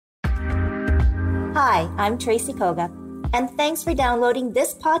Hi, I'm Tracy Koga, and thanks for downloading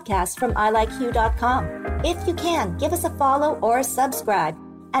this podcast from ilikeyou.com. If you can, give us a follow or a subscribe.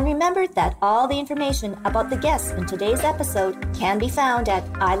 And remember that all the information about the guests in today's episode can be found at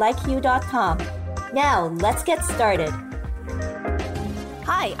ilikeyou.com. Now, let's get started.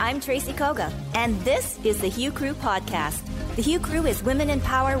 Hi, I'm Tracy Koga, and this is the Hue Crew podcast. The Hue Crew is women in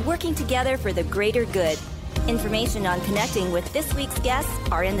power working together for the greater good. Information on connecting with this week's guests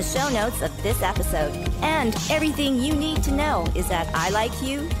are in the show notes of this episode. And everything you need to know is at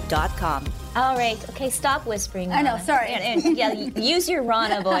ilikeyou.com. All right. Okay, stop whispering. Rana. I know, sorry. Yeah, use your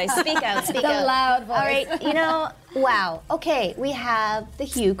Rana voice. Speak out, speak out. The loud voice. All right, wow. Okay, we have the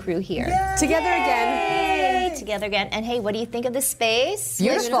Hue Crew here. Yay! Together again. Together again. And hey, what do you think of the space?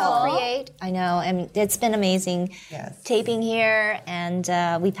 Beautiful. I know, and it's been amazing taping here,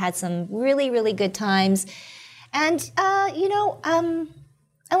 and we've had some really, really good times. And, I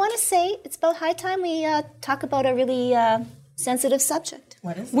want to say it's about high time we talk about a really sensitive subject.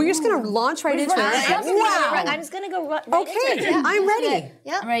 What is it? We're just going to launch right into it. Wow. I'm just going to go right into it. Okay, I'm ready.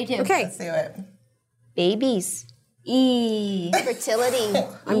 Yeah. I'm ready too. Okay. Let's do it. Babies. Fertility.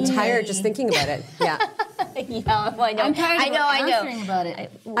 I'm tired just thinking about it. Yeah. Yeah, I know. I'm tired of answering I know. about it.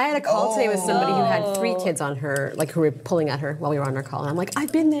 I had a call today with somebody who had 3 kids on her, like who were pulling at her while we were on our call. And I'm like,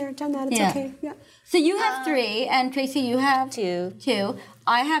 I've been there, done that, it's okay. Yeah. So you have 3, and Tracy, you have 2.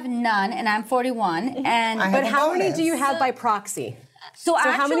 I have none, and I'm 41. And But how many do you have by proxy? So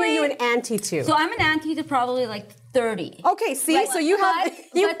actually, actually, how many are you an auntie to? So I'm an auntie to probably like 30. Okay, see, Right. so you have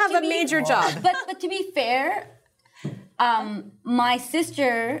a major job. But to be fair, my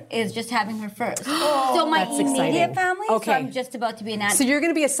sister is just having her first. So my That's immediate exciting. family, Okay. so I'm just about to be an auntie. So you're going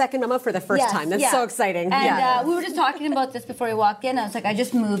to be a second mama for the first time. That's so exciting. And we were just talking about this before we walked in. I was like, I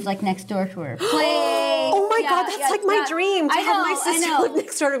just moved like next door to her place. Oh my God, that's like my dream to have my sister live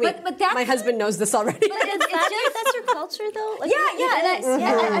next door to me. But that's my husband knows this already. But it's just, That's your culture, though? Like,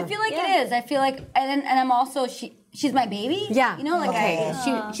 I feel like it is. I feel like, and I'm also, she's my baby. Yeah. You know,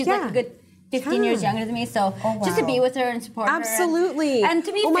 like she's like a good 15 years younger than me, so just to be with her and support her. Absolutely. And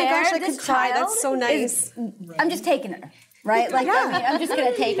to be oh my fair, gosh, I this could cry. child That's so nice. I'm just taking her, right? Like, I mean, I'm just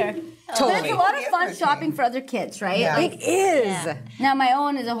going to take her. Totally. But it's a lot of fun shopping for other kids, right? Yeah. Like, It is. now, my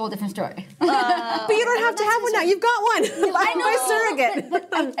own is a whole different story. But you don't have to have one now. You've got one. I know. My surrogate. But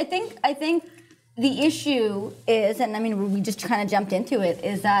I think the issue is, and I mean, we just kind of jumped into it,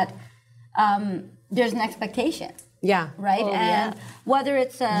 is that there's an expectation. Yeah. Right? And whether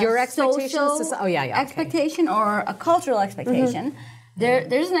it's a Your expectations social expectation or a cultural expectation,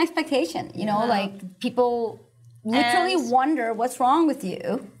 there's an expectation. You know, like people literally wonder what's wrong with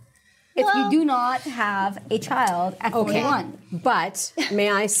you if you do not have a child at 41. But may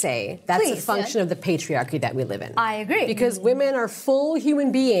I say, that's Please, a function of the patriarchy that we live in. I agree. Because women are full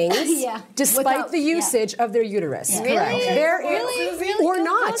human beings despite Without- the usage of their uterus. Yeah. Correct. Really? There Really? is, or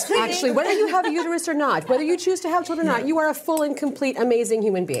not, actually. Whether you have a uterus or not, whether you choose to have children or not, you are a full and complete, amazing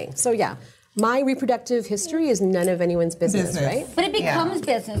human being. So yeah, my reproductive history is none of anyone's business. Right? But it becomes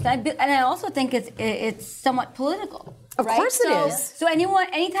business. And I also think it's somewhat political. Of course it is. So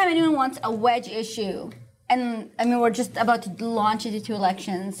anytime anyone wants a wedge issue, and I mean we're just about to launch into 2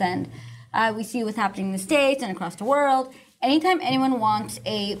 elections, and we see what's happening in the States and across the world. Anytime anyone wants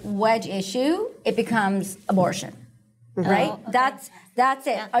a wedge issue, it becomes abortion. Right? That's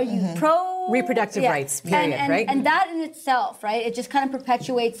it. Are you pro Reproductive rights, period, right? And that in itself, right? It just kind of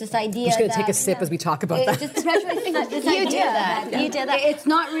perpetuates this idea. I'm just going to that, take a sip as we talk about it that. just perpetuates this idea. You did that. It's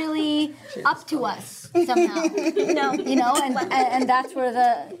not really up to us somehow. No. You know, and that's where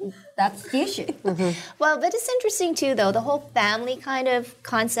that's the issue. Well, but it's interesting, too, though, the whole family kind of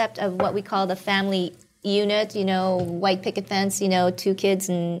concept of what we call the family unit, white picket fence, 2 kids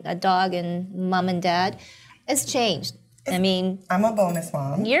and a dog and mom and dad, has changed. I mean, I'm a bonus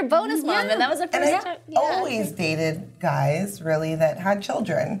mom. you're a bonus mom, and that was the And first I've time. always dated guys, really, that had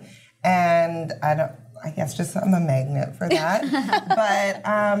children. And I guess just I'm a magnet for that. But,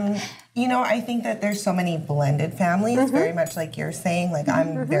 I think that there's so many blended families, very much like you're saying. Like,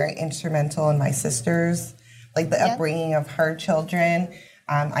 I'm very instrumental in my sister's, like the upbringing of her children.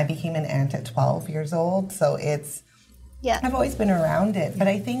 I became an aunt at 12 years old. So I've always been around it. But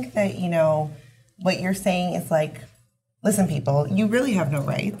I think that, what you're saying is like, listen, people, you really have no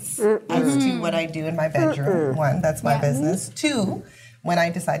rights as to what I do in my bedroom. 1, that's my business. 2, when I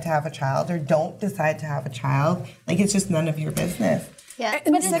decide to have a child or don't decide to have a child, like it's just none of your business. Yeah. And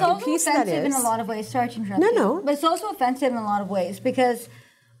But the it's second also piece that offensive in is, a lot of ways. Sorry to interrupt No. you. But it's also offensive in a lot of ways because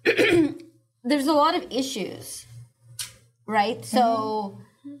there's a lot of issues, right? So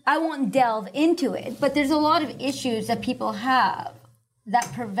I won't delve into it, but there's a lot of issues that people have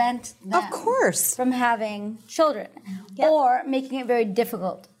that prevent them from having children or making it very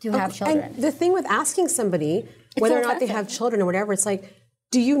difficult to have children. And the thing with asking somebody whether or not they have children or whatever, it's like,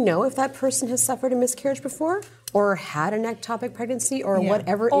 do you know if that person has suffered a miscarriage before or had an ectopic pregnancy or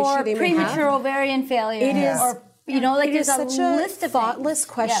whatever issue they may have? Or premature ovarian failure. It is. Or, like there's such a list of thoughtless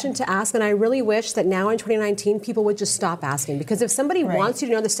question to ask, and I really wish that now in 2019 people would just stop asking, because if somebody wants you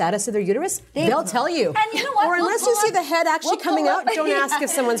to know the status of their uterus, they'll tell you. And you know what? Or unless you see the head actually coming out, don't ask if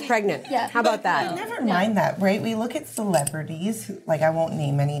someone's pregnant. How about that? Never mind that, right? We look at celebrities, like I won't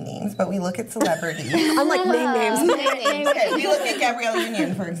name any names, but we look at celebrities. Unlike names. Okay, we look at Gabrielle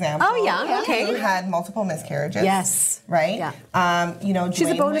Union, for example. Oh yeah, okay. Who had multiple miscarriages. Yes. Right? Yeah. She's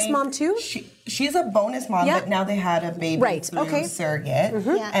a bonus mom too? She's a bonus mom, but now they had a baby through surrogate.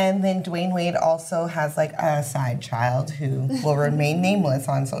 And then Dwayne Wade also has like a side child who will remain nameless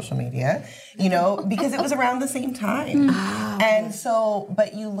on social media, because it was around the same time. And so,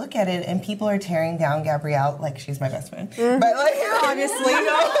 but you look at it and people are tearing down Gabrielle like she's my best friend. But like, obviously,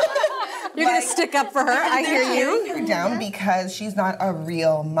 you're going to stick up for her. I hear you. Tearing her down because she's not a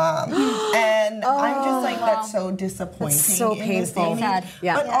real mom. And I'm just like, that's so disappointing. That's so painful.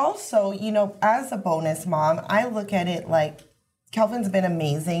 But also, as a bonus mom, I look at it like Kelvin's been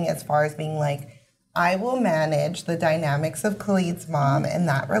amazing as far as being like, I will manage the dynamics of Khalid's mom and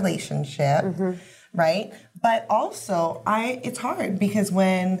that relationship, right? But also, it's hard because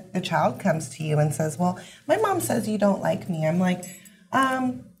when the child comes to you and says, well, my mom says you don't like me, I'm like,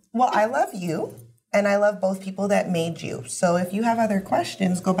 well, I love you. And I love both people that made you. So if you have other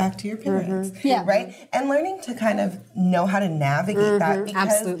questions, go back to your parents, right? And learning to kind of know how to navigate that.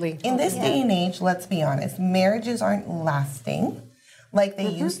 Because in this day and age, let's be honest, marriages aren't lasting like they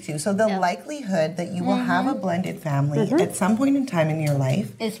used to. So the likelihood that you will have a blended family at some point in time in your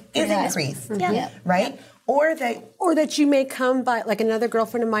life is increased, right? Or that you may come by, like another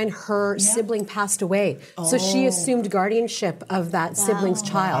girlfriend of mine, her sibling passed away. So she assumed guardianship of that sibling's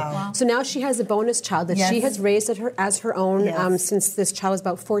child. Wow. So now she has a bonus child that she has raised as her own since this child was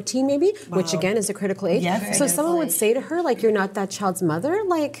about 14 maybe, which again is a critical age. So someone would say to her, like, you're not that child's mother,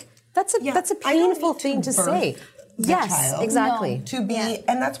 like, that's a painful thing to say. Yes, exactly. No. To be,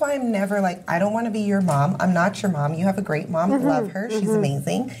 and that's why I'm never like, I don't want to be your mom. I'm not your mom. You have a great mom. Love her. She's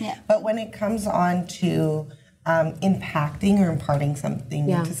amazing. But when it comes on to impacting or imparting something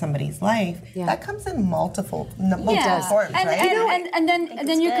into somebody's life, that comes in multiple forms, right? And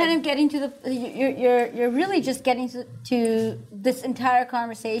then you're kind of getting to you're really just getting to this entire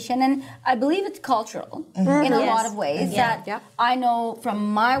conversation, and I believe it's cultural in a lot of ways that I know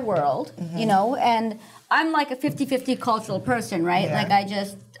from my world, and I'm like a 50-50 cultural person, right? Like I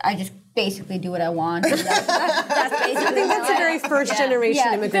just basically do what I want. That's basically I think that's a very first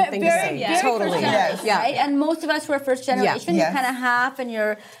generation immigrant thing to say. Totally. Right? And most of us who are first generation, you're kind of half, and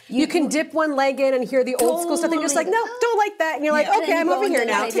you can dip one leg in and hear the old school stuff, and you're just like, no, don't like that, and you're like, okay, I'm over here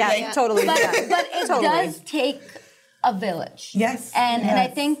now. Totally. But it does take a village. Yes. And I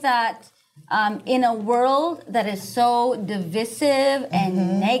think that in a world that is so divisive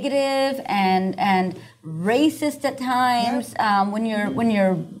and negative and racist at times, when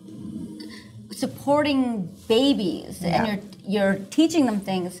you're supporting babies and you're teaching them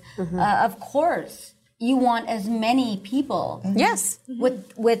things, of course you want as many people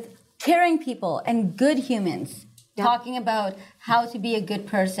with caring people and good humans talking about how to be a good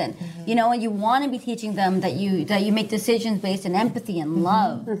person, and you want to be teaching them that you make decisions based on empathy and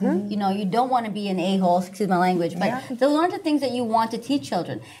love. You don't want to be an a-hole, excuse my language, but those aren't the things that you want to teach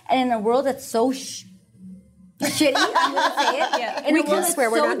children. And in a world that's so shitty, I'm going to say it. In we can swear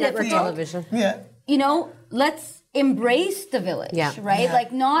we're not network television. Let's embrace the village, right?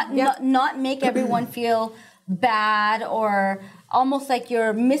 Like not make everyone feel bad or almost like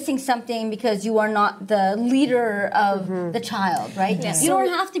you're missing something because you are not the leader of the child, right? You don't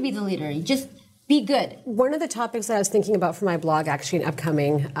have to be the leader. You just be good. One of the topics that I was thinking about for my blog, actually, an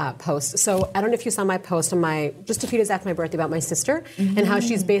upcoming post. So I don't know if you saw my post on just a few days after my birthday about my sister and how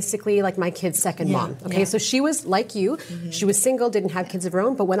she's basically like my kid's second mom. Okay, so she was like you. She was single, didn't have kids of her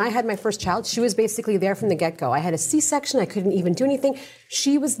own. But when I had my first child, she was basically there from the get-go. I had a C-section. I couldn't even do anything.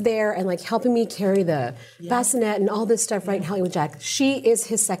 She was there and like helping me carry the bassinet and all this stuff, right, and helping with Jack. She is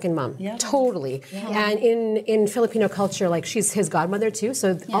his second mom, totally. And in Filipino culture, like she's his godmother too.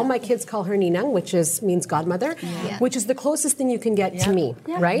 So all my kids call her Ninang, which means godmother, which is the closest thing you can get to me,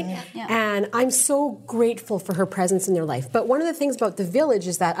 right? And I'm so grateful for her presence in their life. But one of the things about the village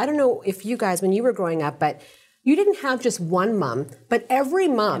is that, I don't know if you guys, when you were growing up, but you didn't have just one mom, but every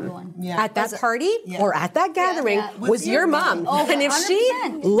mom at that party or at that gathering was your mom. Oh, and if she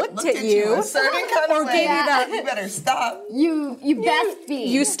 100%. looked at you a certain kind or of gave way, you that, you better stop. You best be.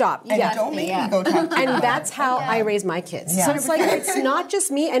 you stop. And don't make me go talk to you. And that's how I raise my kids. So it's like, it's not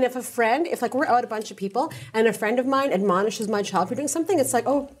just me. And if like we're out a bunch of people and a friend of mine admonishes my child for doing something, it's like,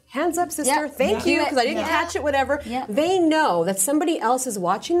 oh, hands up, sister. Thank you, because I didn't catch it, whatever. Yeah. They know that somebody else is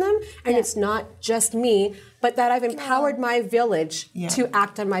watching them, and it's not just me, but that I've empowered my village to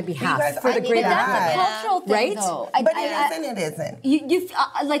act on my behalf guys, for the greater That's good. a cultural thing, Right? though. But it isn't. You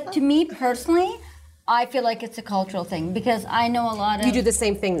like, to me personally, I feel like it's a cultural thing because I know a lot of. You do the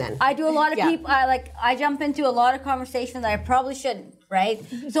same thing then. I do a lot of people. I jump into a lot of conversations that I probably shouldn't. Right.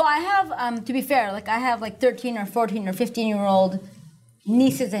 So I have, to be fair, like I have like 13 or 14 or 15-year-old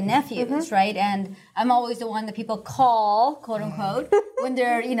nieces and nephews, right? And I'm always the one that people call, quote unquote, when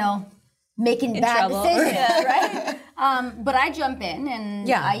they're, making bad decisions, right? But I jump in and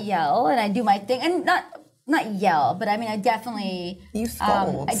I yell and I do my thing, and not yell, but I mean I definitely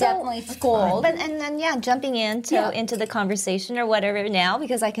scold. I definitely scold. But and then jumping into the conversation or whatever now,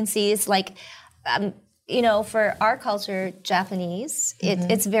 because I can see it's like. For our culture, Japanese,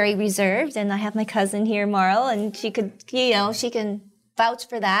 it's very reserved, and I have my cousin here, Marl, and she can vouch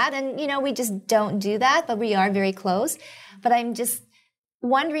for that, and we just don't do that, but we are very close. But I'm just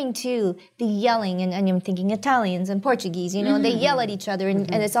wondering too, the yelling, and I'm thinking Italians and Portuguese, they yell at each other, and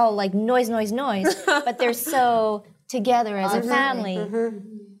it's all like noise, but they're so together as a family.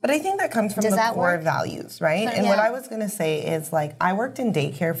 But I think that comes from the core values, right? And what I was going to say is, like, I worked in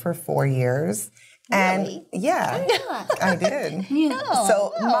daycare for 4 years. And I did.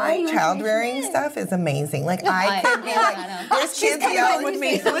 So my child rearing stuff is amazing. Like I could be like, there's kids yelling with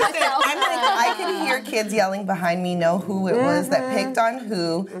me. Listen, I'm like, I can hear kids yelling behind me, know who it was that picked on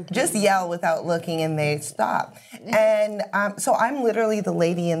who, just yell without looking, and they stop. And so I'm literally the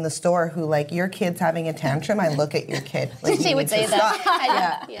lady in the store who, like, your kid's having a tantrum, I look at your kid. Like, she would say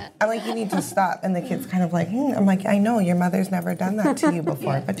that. I'm like, you need to stop. And the kid's kind of like, I'm like, I know, your mother's never done that to you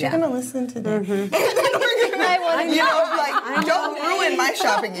before, but you're going to listen today. And then we're gonna, don't ruin my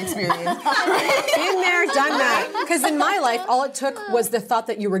shopping experience. Been there, done that. Because in my life, all it took was the thought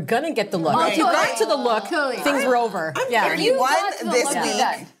that you were gonna get the look. If you got to the look, things were over. I'm 31 this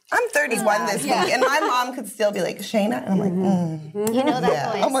week. I'm 31 this week, and my mom could still be like, Shayna, and I'm like,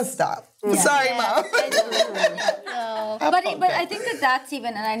 that voice. I'm gonna stop. Sorry, Mom. But I think that's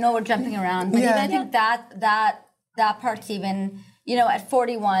even, and I know we're jumping around, but even I think that part's even. At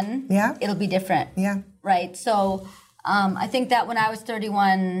 41, it'll be different. Yeah. Right? So I think that when I was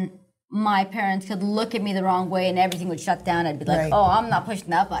 31, my parents could look at me the wrong way and everything would shut down. I'd be like, oh, I'm not pushing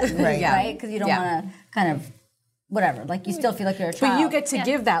that button. Right? Because you don't want to kind of, whatever. Like, you still feel like you're a child. But you get to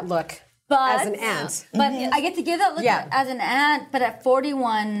give that look as an aunt. But I get to give that look as an aunt, but at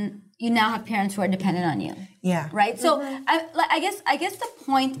 41, you now have parents who are dependent on you. Yeah. Right? So I guess the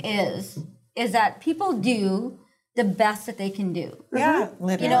point is that people do the best that they can do. Yeah,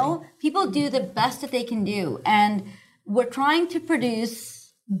 literally. People do the best that they can do. And we're trying to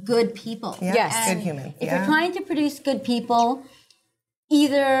produce good people. Yeah. Yes, good humans. If you're trying to produce good people,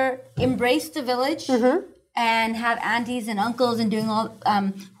 either embrace the village and have aunties and uncles and doing all,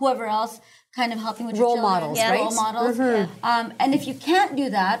 whoever else kind of helping with role your children. models, right? Role models. And if you can't do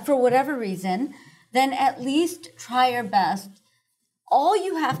that for whatever reason, then at least try your best. All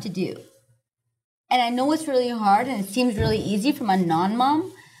you have to do, and I know it's really hard and it seems really easy from a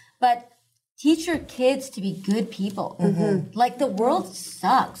non-mom, but teach your kids to be good people. Like, the world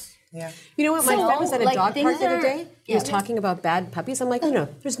sucks. Yeah. You know what? My friend was at a dog park the other day. He was talking about bad puppies. I'm like, no,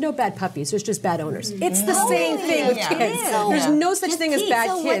 there's no bad puppies. There's just bad owners. It's the same thing with kids. There's no such thing as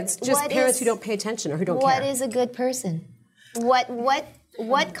bad kids. Just parents who don't pay attention or who don't care. What is a good person?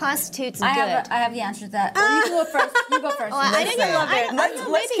 What constitutes good? I have the answer to that. Well, you go first. You go first. I think I love it.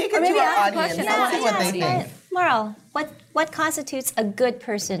 Let's kick it to our audience. Let's see what they think. Marl, what constitutes a good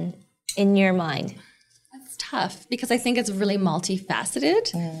person in your mind? That's tough because I think it's really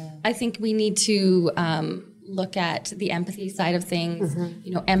multifaceted. I think we need to look at the empathy side of things.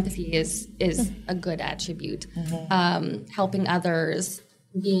 Empathy is a good attribute. Helping others,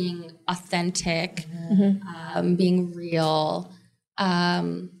 being authentic, being real.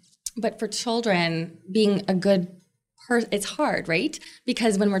 But for children, being a good person, it's hard, right?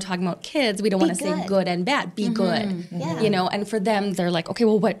 Because when we're talking about kids, we don't want to say good and bad. Be good, and for them, they're like, okay,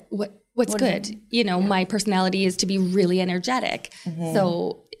 well, what's good? My personality is to be really energetic.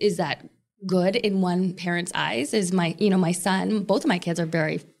 So is that good in one parent's eyes? Is my son, both of my kids are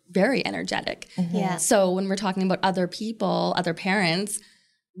very, very energetic. So when we're talking about other people, other parents,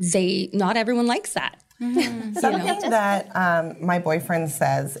 not everyone likes that. Something that my boyfriend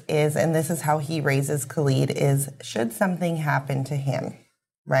says is, and this is how he raises Khalid, is should something happen to him,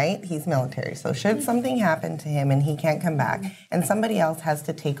 right? He's military. So should something happen to him and he can't come back and somebody else has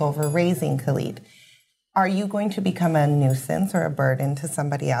to take over raising Khalid, are you going to become a nuisance or a burden to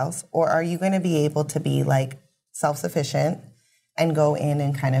somebody else? Or are you going to be able to be like self-sufficient and go in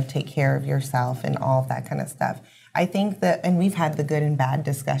and kind of take care of yourself and all of that kind of stuff? I think that, and we've had the good and bad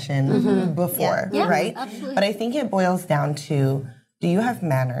discussion before, right? Absolutely. But I think it boils down to, do you have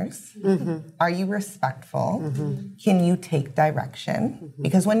manners? Are you respectful? Can you take direction?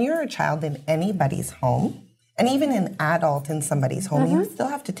 Because when you're a child in anybody's home, and even an adult in somebody's home, you still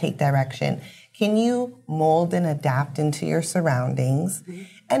have to take direction. Can you mold and adapt into your surroundings?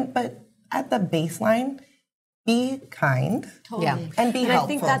 But at the baseline, be kind and be helpful. I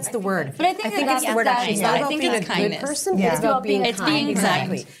think that's the word. But I think that's the word actually. It's not about being a good person, it's about being It's kind. being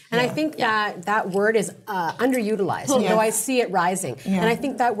Exactly. And I think that word is underutilized, though I see it rising. And I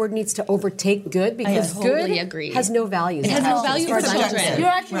think that word needs to overtake good because totally good agree. has no value. It has no value for children. You're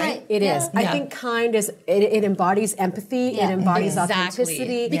actually right. It is. I think kind is, it embodies empathy, it embodies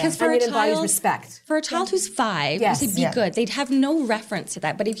authenticity, because and it embodies respect. For a child who's 5, to be good, they'd have no reference to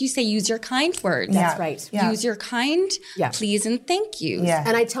that. But if you say, use your kind words. That's right. Use your kind, please and thank you.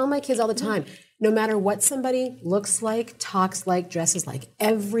 And I tell my kids all the time, no matter what somebody looks like, talks like, dresses like,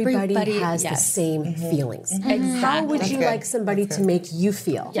 everybody has the same feelings. Exactly. How would you like somebody to make you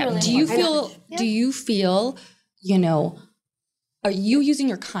feel? Do you feel, are you using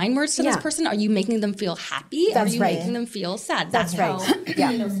your kind words to this person? Are you making them feel happy? That's are you right. making them feel sad? That's right.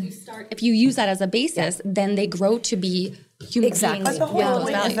 So if you use that as a basis, then they grow to be human beings. But the whole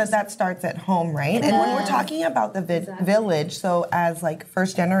point is that starts at home, right? And when we're talking about the village, so as like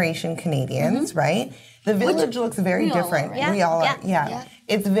first generation Canadians, right? The village looks very different. We all are.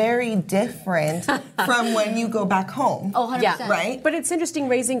 It's very different from when you go back home. Oh, 100%. Right? But it's interesting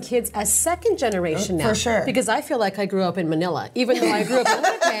raising kids as second generation now. For sure. Because I feel like I grew up in Manila. Even though I grew up in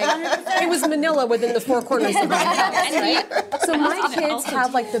Winnipeg, it was Manila within the four corners of my house, right? So my kids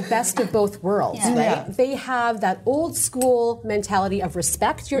have like the best of both worlds, right? They have that old school mentality of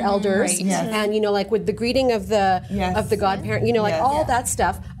respect your elders, and like with the greeting of the godparent, like all that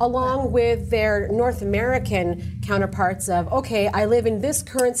stuff, along with their North American counterparts of, okay, I live in this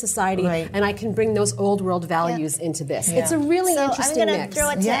current society and I can bring those old world values into this. It's a really interesting mix. I'm going to throw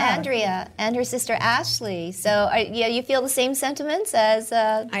it to Andrea and her sister Ashley. So you feel the same sentiments as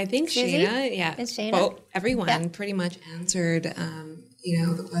I think Susie? Shayna, It's Shayna? Well, everyone pretty much answered,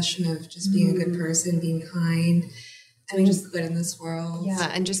 the question of just being a good person, being kind, and just good in this world. Yeah,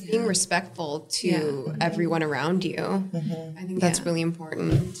 and just being respectful to everyone around you. I think that's really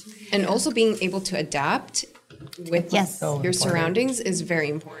important. And also being able to adapt with your surroundings is very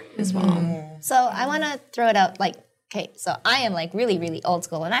important as well. So I want to throw it out so I am really, really old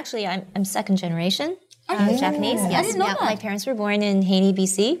school. And actually, I'm second generation Japanese. Yes. I didn't know that. My parents were born in Henna,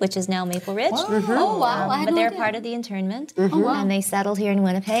 BC, which is now Maple Ridge. Oh, wow. I had But no they're idea. part of the internment. And they settled here in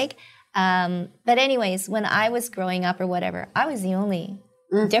Winnipeg. But anyways, when I was growing up or whatever, I was the only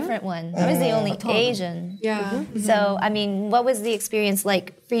different one. I was the only Asian. Yeah. So, what was the experience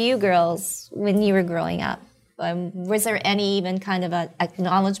like for you girls when you were growing up? Was there any even kind of a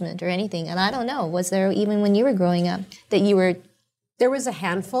acknowledgement or anything? And I don't know, was there even when you were growing up that you were... There was a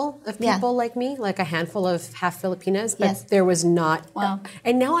handful of people like me, like a handful of half Filipinas, but there was not. Wow.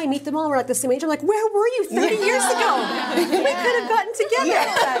 And now I meet them all. We're like the same age. I'm like, where were you 30 years ago? We could have gotten together.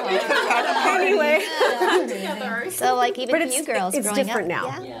 Anyway. So even for you girls it's growing different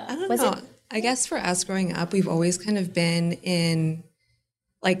up. now. Yeah. I don't know. I guess for us growing up, we've always kind of been in,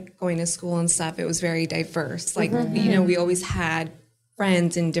 going to school and stuff. It was very diverse. We always had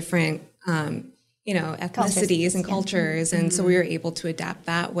friends in different, ethnicities and cultures. And so we were able to adapt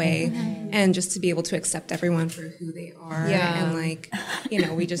that way and just to be able to accept everyone for who they are. Yeah.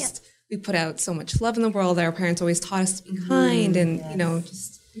 And we put out so much love in the world. Our parents always taught us to be kind and,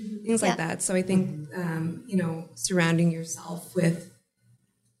 just things like that. So I think, surrounding yourself with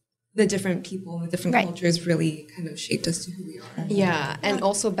the different people and the different cultures really kind of shaped us to who we are. Yeah, and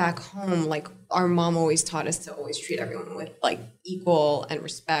also back home, our mom always taught us to always treat everyone with equal and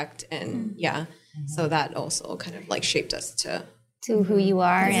respect, and so that also kind of shaped us to who you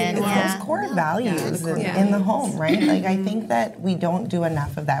are. And those core values in the home, right? I think that we don't do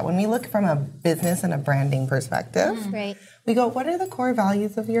enough of that. When we look from a business and a branding perspective, we go, what are the core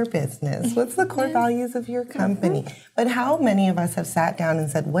values of your business? What's the core values of your company? But how many of us have sat down and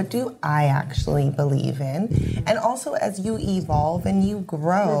said, what do I actually believe in? And also as you evolve and you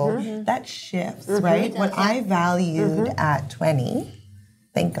grow, that shifts, right? What I valued at 20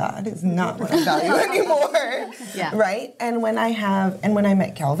 thank God, is not what I value anymore. Yeah. Right? And when I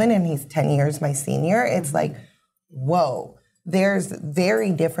met Calvin and he's 10 years my senior, it's like, whoa, there's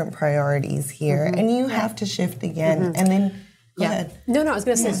very different priorities here. And you have to shift again. And then, go ahead. No, I was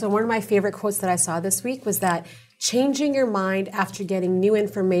going to say, so one of my favorite quotes that I saw this week was that changing your mind after getting new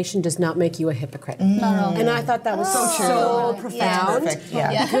information does not make you a hypocrite. And I thought that was so profound.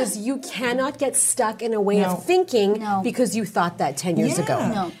 Because you cannot get stuck in a way of thinking because you thought that 10 years ago.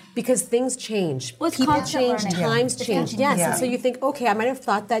 No. Because things change. Well, it's people constant change, learning. times change. Yes. And so you think, okay, I might have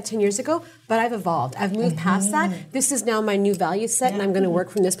thought that 10 years ago, but I've evolved. I've moved past that. This is now my new value set, and I'm going to work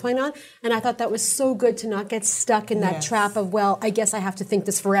from this point on. And I thought that was so good to not get stuck in that trap of, well, I guess I have to think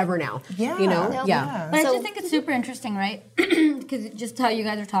this forever now. Yeah. You know? But I just think it's super interesting, right? Because just how you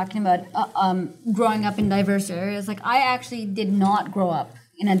guys are talking about growing up in diverse areas. Like, I actually did not grow up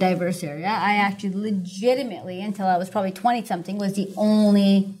in a diverse area. I actually legitimately, until I was probably 20-something, was the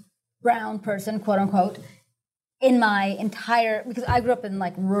only brown person, quote unquote, in my entire, because I grew up in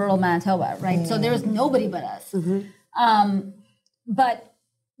like rural Manitoba, right? So there was nobody but us. But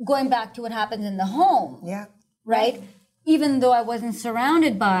going back to what happens in the home, right? Even though I wasn't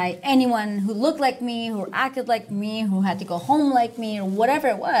surrounded by anyone who looked like me, who acted like me, who had to go home like me, or whatever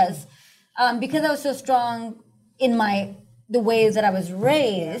it was, because I was so strong in the ways that I was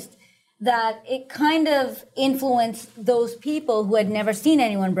raised, that it kind of influenced those people who had never seen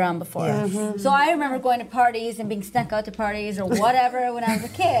anyone brown before. So I remember going to parties and being snuck out to parties or whatever when I was a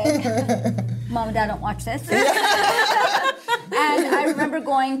kid. Mom and Dad don't watch this. And I remember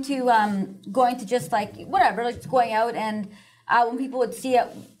going to just like whatever, like going out, and when people would see it,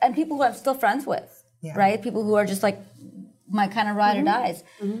 and people who I'm still friends with, right? People who are just like my kind of ride or dies.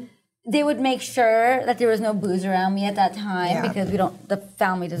 They would make sure that there was no booze around me at that time because the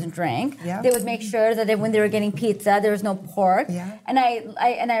family doesn't drink. They would make sure that when they were getting pizza, there was no pork. And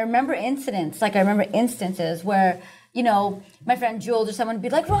I remember instances where, you know, my friend Jules or someone would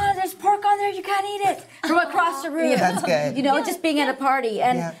be like, Rana, there's pork on there, you can't eat it, from across the room. That's good. You know, just being at a party.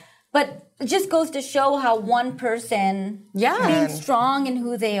 But it just goes to show how one person being strong in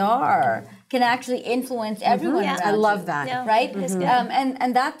who they are can actually influence everyone around I love you, that. right?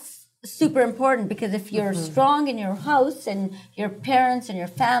 And that's super important, because if you're strong in your house and your parents and your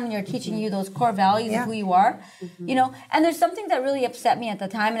family are teaching you those core values of who you are, you know, and there's something that really upset me at the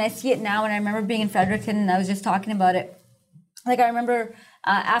time, and I see it now, and I remember being in Fredericton, and I was just talking about it. Like, I remember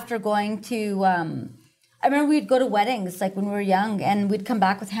after going to, I remember we'd go to weddings, like when we were young, and we'd come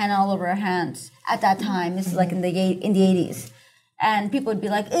back with henna all over our hands at that time. This is like in the 80s. And people would be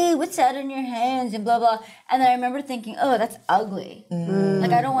like, "Hey, what's that on your hands?" and blah blah. And then I remember thinking, "Oh, that's ugly.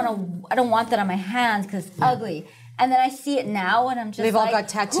 Like, I don't want that on my hands because it's ugly." And then I see it now, and I'm just They've all got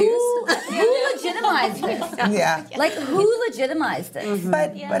tattoos. Who legitimized this? Like, who legitimized this?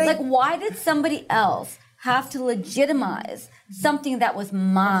 But like, why did somebody else have to legitimize something that was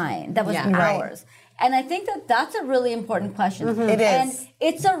mine, that was ours? And I think that that's a really important question. It is. And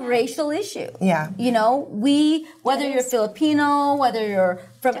it's a racial issue. You know, whether you're Filipino, whether you're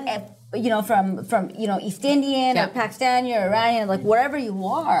from, East Indian or Pakistani or Iranian, like wherever you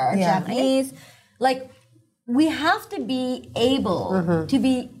are, Japanese, like, we have to be able to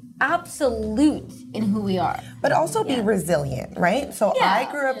be absolute in who we are. But also be resilient, right? So I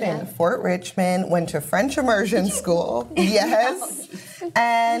grew up in Fort Richmond, went to French immersion school. Yes.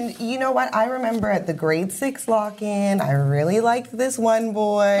 And you know what? I remember at the grade 6 lock-in, I really liked this one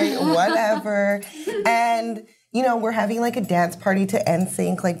boy, whatever. And, you know, we're having like a dance party to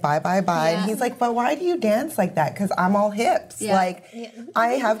NSYNC, like bye, bye, bye. And he's like, but why do you dance like that? Because I'm all hips. Like,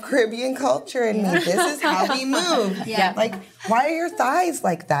 I have Caribbean culture in me. This is how we move. Like, why are your thighs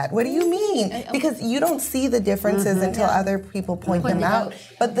like that? What do you mean? Because you don't see the differences until other people point them out.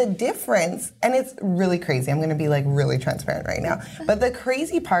 But the difference, and it's really crazy. I'm going to be like really transparent right now. But the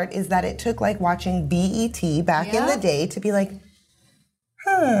crazy part is that it took like watching BET back in the day to be like,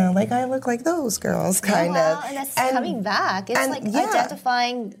 like I look like those girls, kind of. And that's coming back. It's like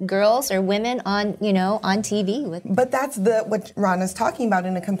identifying girls or women on, on TV with. But that's what Rana's talking about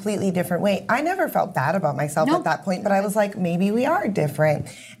in a completely different way. I never felt bad about myself at that point, but I was like, maybe we are different.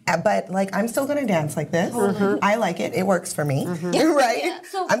 But like, I'm still gonna dance like this. I like it. It works for me, right?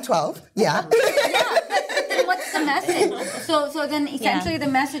 So, I'm 12. But then what's the message? So then essentially the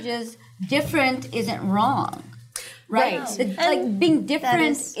message is different isn't wrong. Right. Like, being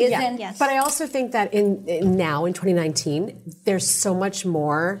different isn't. But I also think that in 2019, there's so much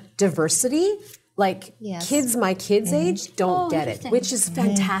more diversity, like Yes. my kids' age don't get it, interesting. which is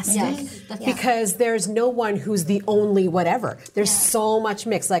fantastic Yes, that's- because there's no one who's the only whatever. There's so much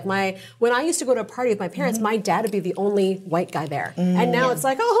mix. Like when I used to go to a party with my parents, my dad would be the only white guy there, and now it's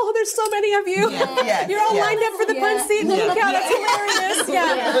like, oh, there's so many of you. You're all lined up for the punch scene. Yeah, that's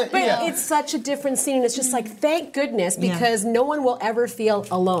hilarious. But it's such a different scene, and it's just like, thank goodness, because no one will ever feel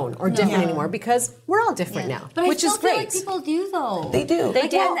alone or different anymore because we're all different now, But which I is still feel great. like people do though. They do. They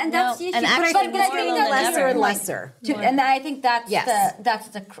do. And that's the issue. And But I actually think that- more I think than that's lesser the and point. lesser. And I think that's Yes.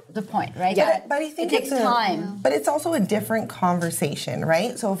 the point, right? But I think it takes time. But it's also a different conversation,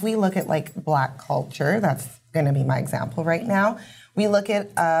 right? So if we look at like Black culture, that's going to be my example right now. We look at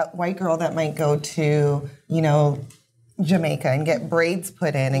a white girl that might go to, Jamaica and get braids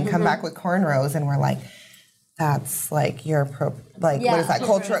put in and come back with cornrows, and we're like, that's like your what is that?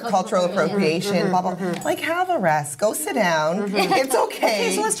 Cultural appropriation, blah blah. Like, have a rest, go sit down. It's okay.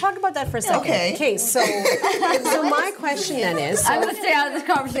 Okay, so let's talk about that for a second. Okay. So my question then is, I'm going to stay out of this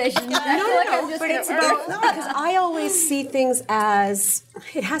conversation. No, but it's about because I always see things as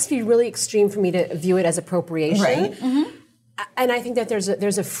it has to be really extreme for me to view it as appropriation. Right. And I think that there's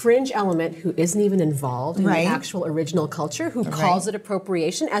a fringe element who isn't even involved in the actual original culture who calls it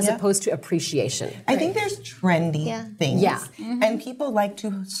appropriation as opposed to appreciation. I think there's trendy things. Yeah. And people like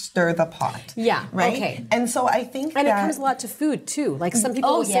to stir the pot. Yeah. Right? Okay. And so I think And that it comes a lot to food too. Like some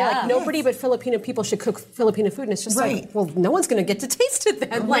people will say, like, nobody but Filipino people should cook Filipino food, and it's just like, well, no one's going to get to taste it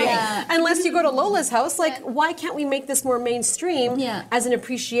then. Like, unless you go to Lola's house, like, why can't we make this more mainstream as an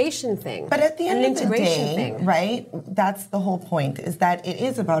appreciation thing? But at the end an of the integration day, thing. right? That's the whole point, is that it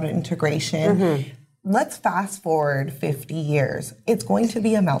is about integration. Let's fast forward 50 years. It's going to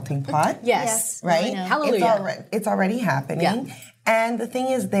be a melting pot. Yes. Right? Hallelujah. It's already happening. Yeah. And the thing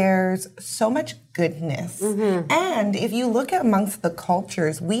is, there's so much goodness. And if you look at amongst the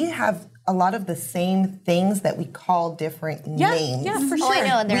cultures, we have a lot of the same things that we call different names. Yeah, for sure. Oh, I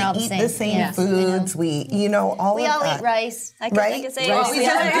know, and they're all the We same. eat the same foods. We, all We of all that. eat rice. I can Right? say Rice. it. We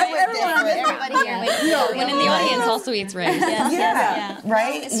just do it different. Everybody here. Someone in the audience also eats rice.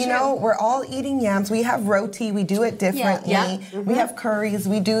 Right? We're all eating yams. We have roti. We do it differently. We have curries.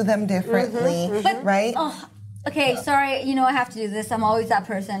 We do them differently. Right? Okay, sorry, I have to do this. I'm always that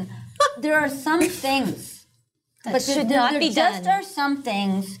person. There are some things That should not be just done. are some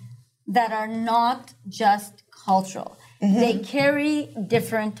things that are not just cultural. They carry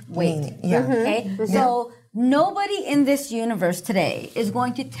different weight. Okay? So nobody in this universe today is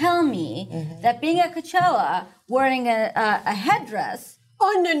going to tell me that being at Coachella wearing a headdress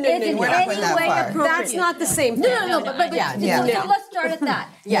Oh, no, is in We're not going any that way far. appropriate. That's not the same thing. No, but so let's start at that.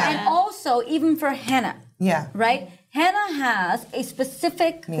 And also, even for henna, right? Henna has a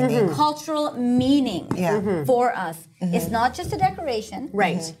specific cultural meaning for us. It's not just a decoration.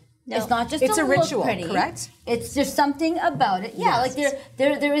 Right. It's not just It's to a look ritual, pretty. correct? It's just something about it. Yeah, like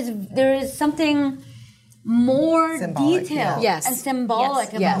there is something more Symbolic, detailed Yes. and symbolic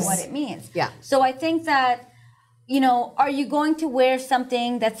about Yes. what it means. Yeah. So I think that, are you going to wear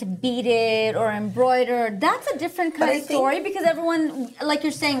something that's beaded or embroidered? That's a different kind of story because everyone, like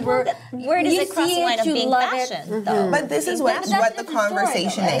you're saying, Where does it cross the line of being fashion, though? But this is what That's the a different story,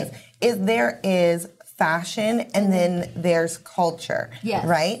 conversation though, right? is there is fashion and then there's culture, Yes.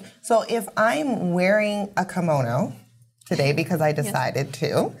 right? So if I'm wearing a kimono today because I decided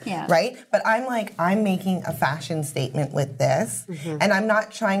to, right? But I'm making a fashion statement with this, and I'm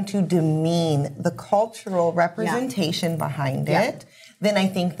not trying to demean the cultural representation behind it, then I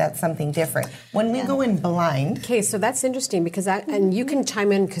think that's something different. When we go in blind... Okay, so that's interesting because and you can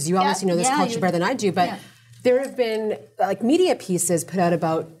chime in because you obviously know this culture better than I do, but there have been media pieces put out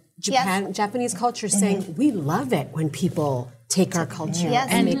about Japanese culture saying we love it when people take our culture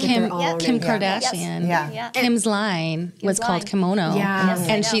and make it their own. Kim Kardashian, Kim's line was called Kimono,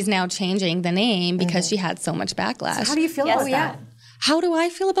 and she's now changing the name because she had so much backlash. So how do you feel about that? How do I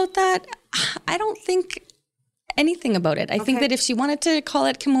feel about that? I don't think anything about it. I think that if she wanted to call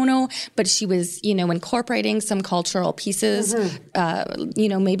it kimono, but she was, incorporating some cultural pieces,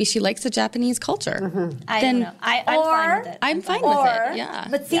 maybe she likes the Japanese culture. I don't know. I'm fine with it. I'm fine with it. Yeah.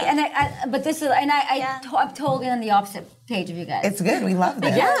 But see, but this is, I'm totally on the opposite page of you guys. It's good. We love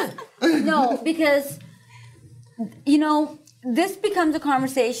this. No, because, this becomes a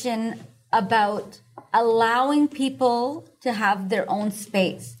conversation about allowing people to have their own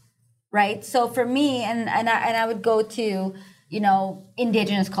space, right? So for me, and I would go to,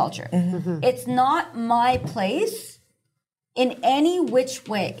 indigenous culture. It's not my place in any which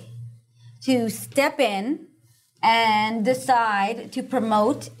way to step in and decide to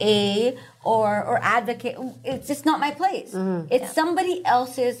promote a or advocate. It's just not my place. It's somebody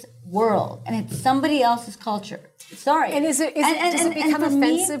else's world, and it's somebody else's culture. Sorry. And does it become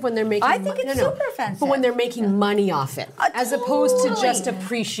offensive when they're making? I think it's super offensive. But when they're making money off it, as opposed to just Totally.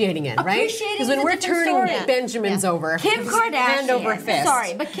 appreciating it, right? Appreciating Because when is a we're different turning story. Benjamins over, Kim Kardashian, hand over fist.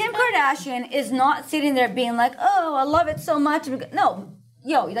 Sorry, but Kim Kardashian is not sitting there being like, "Oh, I love it so much." No,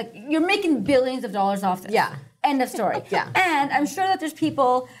 like you're making billions of dollars off this. Yeah. End of story. Yeah. And I'm sure that there's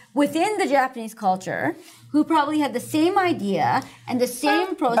people within the Japanese culture who probably had the same idea and the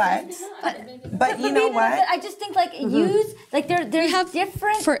same process. But you know what? I just think there's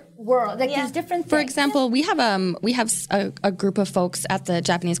different world. Like there's different. For things. example, we have a group of folks at the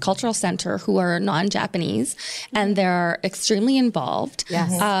Japanese Cultural Center who are non-Japanese, and they're extremely involved.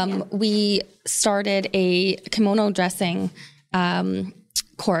 Yes. We started a kimono dressing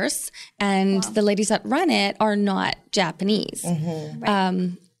course, and the ladies that run it are not Japanese.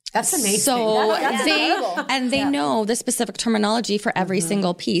 That's amazing. So incredible. they know the specific terminology for every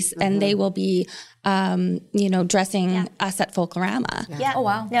single piece, and they will be, dressing us at Folklorama. Yeah. Oh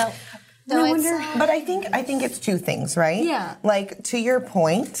wow. No. But I think it's two things, right? Yeah. Like to your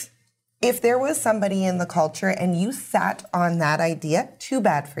point, if there was somebody in the culture and you sat on that idea, too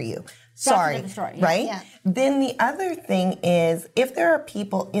bad for you. Sorry, different story. Yeah. right? Yeah. Then the other thing is if there are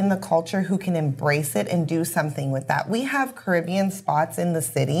people in the culture who can embrace it and do something with that. We have Caribbean spots in the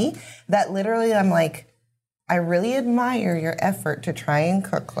city that literally I'm like, I really admire your effort to try and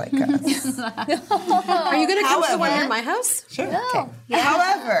cook like us. Are you going to come to the one near my house? Sure. Okay.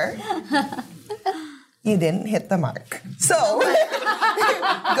 However, you didn't hit the mark. So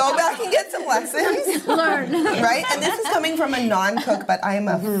go back and get some lessons. Learn. Right? And this is coming from a non-cook, but I am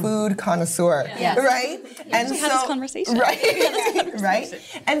a food connoisseur. Yes. Right? And We had this conversation. Right.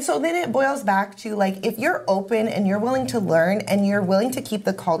 Right? And so then it boils back to like if you're open and you're willing to learn and you're willing to keep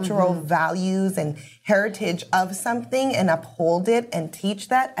the cultural values and heritage of something and uphold it and teach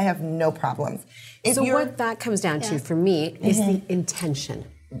that, I have no problems. If So you're- what that comes down to for me is the intention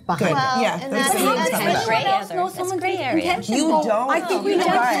behind it. Well, Yeah, and there's that's, a that's gray really area else there. knows That's someone's gray area. intention. You don't. I think we know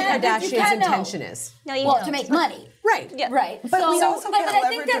what Right. Kim Kardashian's can't know. intention is. No, you Well, don't. to make money. Right. Right. But we also but can't I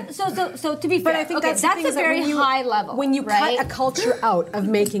think leverage that so to be fair, But I think okay, that's the thing a is that very when you, high level. when you right? cut a culture out of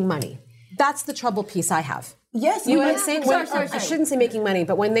making money, that's the trouble piece I have. Yes, You know what but- I'm saying? Sorry. I shouldn't say making money,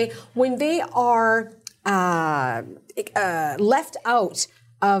 but when they are left out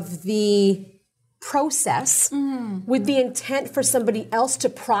of the process with the intent for somebody else to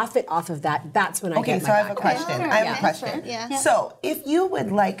profit off of that, that's when I Okay, get so my I have a back. question. I have a question. Yeah. So, if you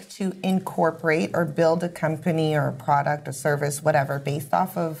would like to incorporate or build a company or a product, a service, whatever, based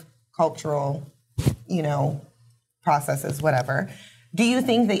off of cultural, processes, whatever, do you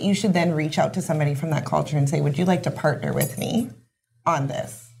think that you should then reach out to somebody from that culture and say, "Would you like to partner with me on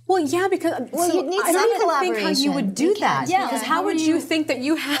this?" Well, yeah, because you need I some don't even think how you would do that. Yeah, Because how how would do you you- think that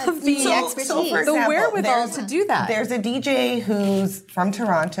you have the expertise. So, for the example, wherewithal there's- to do that? There's a DJ who's from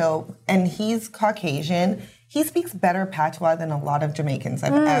Toronto, and he's Caucasian. He speaks better patois than a lot of Jamaicans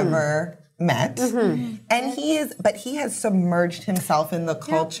I've ever met. And he has submerged himself in the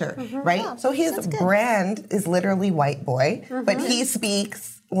culture, right? So his brand is literally white boy, but he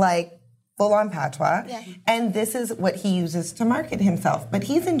speaks like full-on patois, and this is what he uses to market himself. But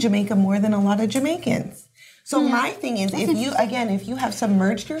he's in Jamaica more than a lot of Jamaicans. So my thing is, if you have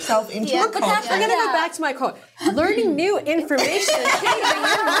submerged yourself into a culture, I'm going to go back to my quote. Learning new information and changing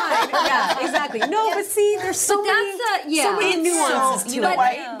your mind. Yeah, exactly. No, but see, there's so many nuances So, to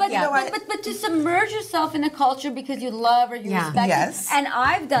it. But to submerge yourself in a culture because you love or you respect Yes. it, and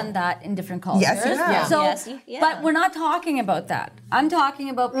I've done that in different cultures. Yes, you have. So, Yes, yeah. but we're not talking about that. I'm talking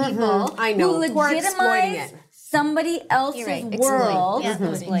about people I know. who Who are exploiting legitimize it. somebody else's right. world Exploit.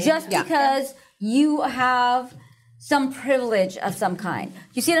 Yeah. Exploit. just because you have some privilege of some kind.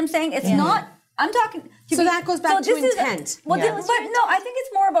 You see what I'm saying? It's not. I'm talking. So that goes back to this is intent. but no, I think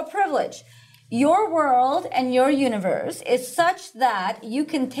it's more about privilege. Your world and your universe is such that you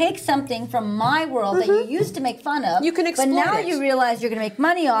can take something from my world that you used to make fun of. You can but exploit now it. you realize you're going to make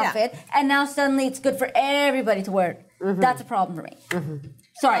money off Yeah. it, and now suddenly it's good for everybody to wear it. That's a problem for me.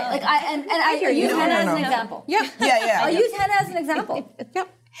 Sorry, I use Henna as an example. Yeah. yeah. I use Henna as an example. Yep.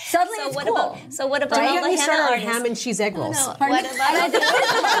 Suddenly it's cool. What about Don't all get the me henna started on artists? ham and cheese egg rolls. What about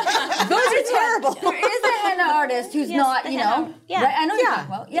Those are terrible. There is a henna artist who's not, the you henna. know. Yeah. Right? I know you're Yeah. talking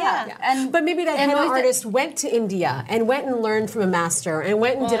about. Yeah. And But maybe that and henna was it- artist went to India and went and learned from a master and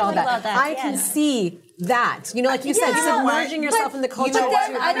went and did all what that. about that? I Yeah. can see that. You know, like you said, Yeah. submerging yourself in the culture. But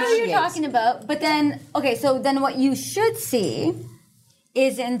then, to I know what you're appreciate. talking about, but then, okay, so then what you should see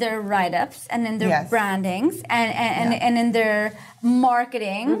is in their write-ups and in their Yes. brandings and in their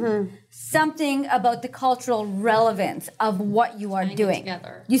marketing something about the cultural relevance of what you are doing.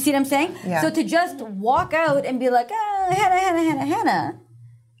 Together. You see what I'm saying? Yeah. So to just walk out and be like, Henna,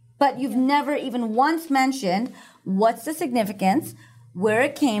 but you've never even once mentioned what's the significance, where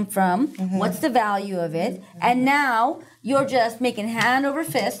it came from, what's the value of it, and now you're just making hand over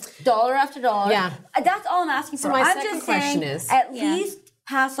fist, dollar after dollar. Yeah. That's all I'm asking for. my I'm second just question saying, is- at least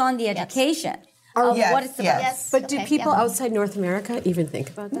pass on the education of Yes, what it's about. yes. But do people outside North America even think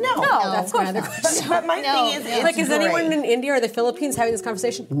about that? No, That's my other question. But my thing is, it's Like, is great. anyone in India or the Philippines having this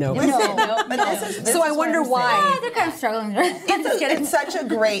conversation? No. But this So I is what wonder I'm why. saying. They're kind of struggling. I'm just kidding. It's such a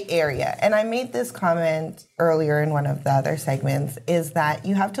great area. And I made this comment earlier in one of the other segments, is that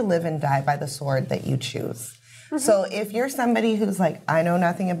you have to live and die by the sword that you choose. So if you're somebody who's like, I know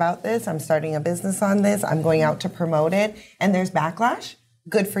nothing about this, I'm starting a business on this, I'm going out to promote it, and there's backlash,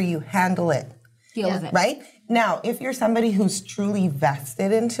 good for you, handle it. Deal with it. Right? Now, if you're somebody who's truly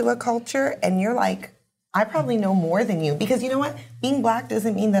vested into a culture and you're like, I probably know more than you, because you know what? Being Black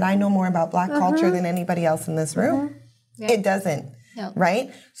doesn't mean that I know more about Black culture than anybody else in this room. It doesn't. No.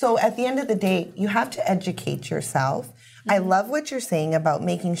 Right? So at the end of the day, you have to educate yourself. I love what you're saying about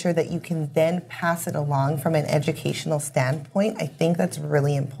making sure that you can then pass it along from an educational standpoint. I think that's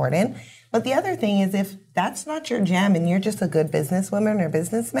really important. But the other thing is, if that's not your jam and you're just a good businesswoman or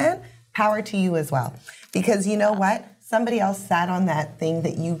businessman, power to you as well. Because you know what? Somebody else sat on that thing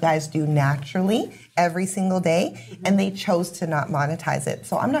that you guys do naturally every single day, and they chose to not monetize it.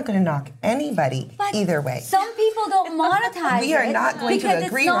 So I'm not going to knock anybody either way. Some people don't monetize We are it not going to because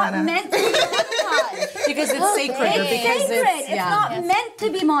agree, it's not Rana. meant to be monetized. Because it's sacred or It's because sacred. it's, It's not meant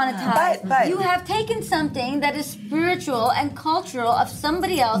to be monetized. But- you have taken something that is spiritual and cultural of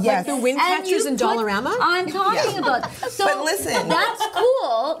somebody else. Yes. The wind and catchers you in put- Dollarama? I'm talking about. So But listen. that's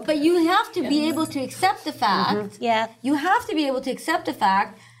cool, but you have to be able to accept the fact. Yeah. You have to be able to accept the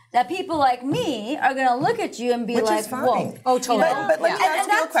fact that people like me are going to look at you and be Which like, is fine. whoa. Oh, totally. But let me ask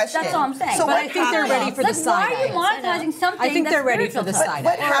you a question. That's all I'm saying. So But what I think they're ready for the Like, why side are you eye. monetizing something? I think that's they're ready for spiritual the to side us? eye.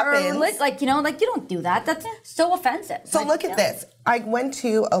 What Or happens- like, you don't do that. That's so offensive. So Like, look at this. I went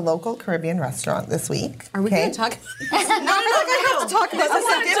to a local Caribbean restaurant this week. Are we going to talk? No. have to talk about This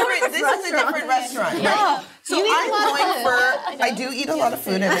is a different restaurant. Right? So I'm going for, I do eat a lot of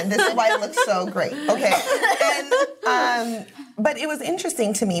food, and this is why it looks so great. Okay. And, but it was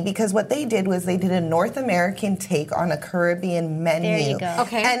interesting to me because what they did was they did a North American take on a Caribbean menu. There you go.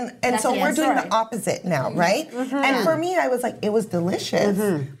 Okay. And so we're doing story. the opposite now, right? And for me, I was like, it was delicious.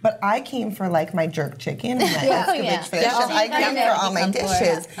 But I came for like my jerk chicken and my escovitch fish, and I came for all my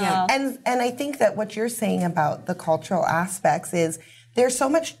dishes. And I think that what you're saying about the cultural aspects is there's so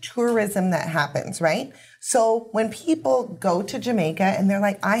much tourism that happens, right? So when people go to Jamaica and they're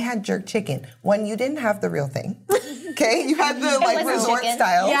like, I had jerk chicken, one, you didn't have the real thing. Okay, you had the like wasn't resort chicken.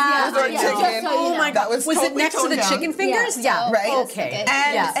 style, resort yeah. chicken. Just so you know. That was Was it totally next to toned the down. chicken fingers? Yeah. Right? Okay.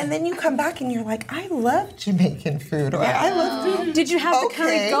 And then you come back and you're like, I love Jamaican food, or I love food. Did you have the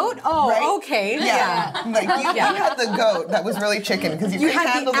curry goat? Oh, right? okay. Yeah. Like you had the goat that was really chicken because you You couldn't had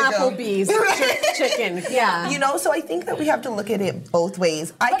handle the goat. Applebee's jerk chicken. Yeah. You know, so I think that we have to look at it both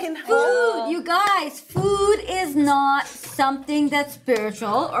ways. I can Food, you guys, food is not something that's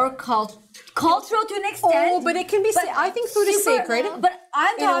spiritual or cultural to an extent. Oh, but it can be. I think food is sacred. But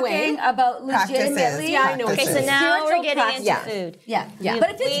I'm in a way. talking about Practices. legitimately. Yeah, I know. Okay, so Practices. now we're Spiritual getting into practice. food. Yeah. Yeah. But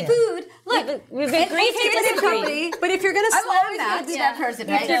if it's food, look, We've and agreed okay, to disagree. But if you're going to I'm slam always that, going to be that person, if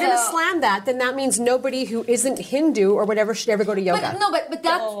right? you're going to So- slam that, then that means nobody who isn't Hindu or whatever should ever go to yoga. But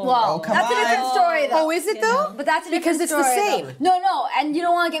that's well, come that's a different on. story though. Oh, is it though? But that's a different because it's the story, same. though. No, and you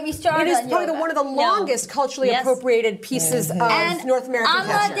don't want to get me started. It is on probably yoga. one of the longest culturally Yes. appropriated pieces of and North American I'm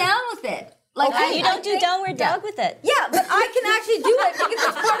culture. not down with it. Like You don't do downward dog with it. Yeah, but I can actually do it because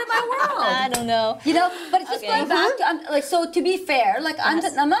it's part of my world. I don't know. You know, but it's just going back to like. So to be fair, like I'm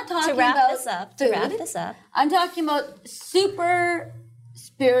not talking To wrap about this up, food. I'm talking about super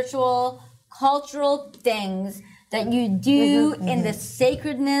spiritual, cultural things that you do in the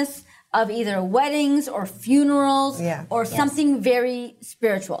sacredness of either weddings or funerals or something very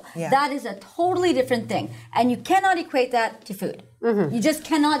spiritual. Yeah. That is a totally different thing, and you cannot equate that to food. You just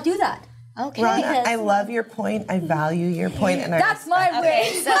cannot do that. Okay. Rana, I love your point. I value your point, and That's my way.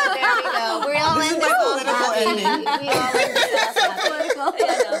 Okay, so there we go. We're all in this. political ending. We all in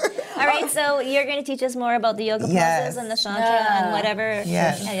this. All right, so you're going to teach us more about the yoga poses and the shantra and whatever.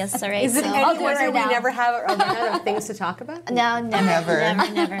 Yes. Yes, all right. Is it so, any do it wonder right we now. never have a run of things to talk about? No, Never.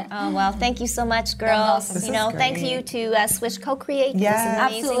 never. Oh, well, thank you so much, girls. This You know, is thank great. you to Switch Co-Create.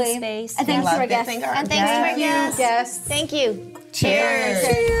 Yes. This is an amazing Absolutely. space. And thanks to our guests. And thanks to our guests. Yes. Thank you.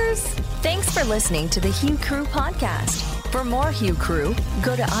 Cheers. Thanks for listening to the Hugh Crew podcast. For more Hue Crew,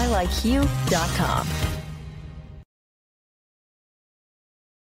 go to ilikehue.com.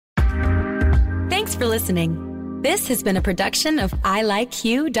 Thanks for listening. This has been a production of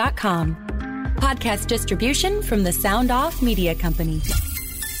ilikehue.com. Podcast distribution from the Sound Off Media Company.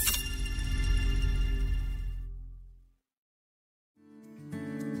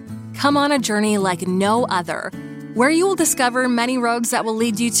 Come on a journey like no other, where you will discover many roads that will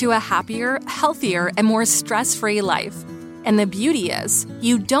lead you to a happier, healthier, and more stress-free life. And the beauty is,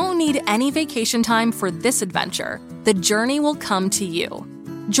 you don't need any vacation time for this adventure. The journey will come to you.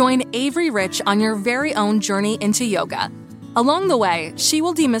 Join Avery Rich on your very own journey into yoga. Along the way, she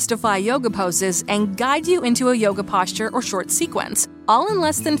will demystify yoga poses and guide you into a yoga posture or short sequence, all in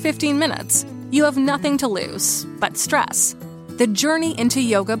less than 15 minutes. You have nothing to lose but stress. The Journey into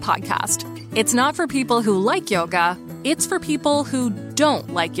Yoga podcast. It's not for people who like yoga, it's for people who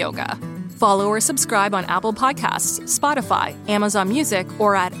don't like yoga. Follow or subscribe on Apple Podcasts, Spotify, Amazon Music,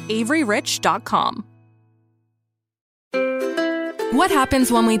 or at averyrich.com. What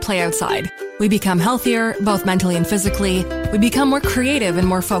happens when we play outside? We become healthier, both mentally and physically. We become more creative and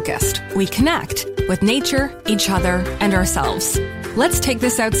more focused. We connect with nature, each other, and ourselves. Let's Take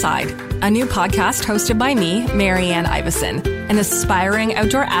This Outside, a new podcast hosted by me, Marianne Iveson, an aspiring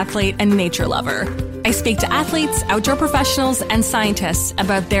outdoor athlete and nature lover. I speak to athletes, outdoor professionals, and scientists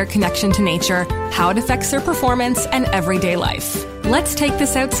about their connection to nature, how it affects their performance, and everyday life. Let's Take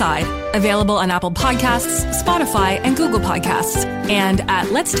This Outside, available on Apple Podcasts, Spotify, and Google Podcasts, and at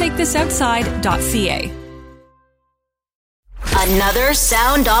letstakethisoutside.ca. Another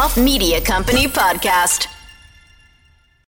Sound Off Media Company podcast.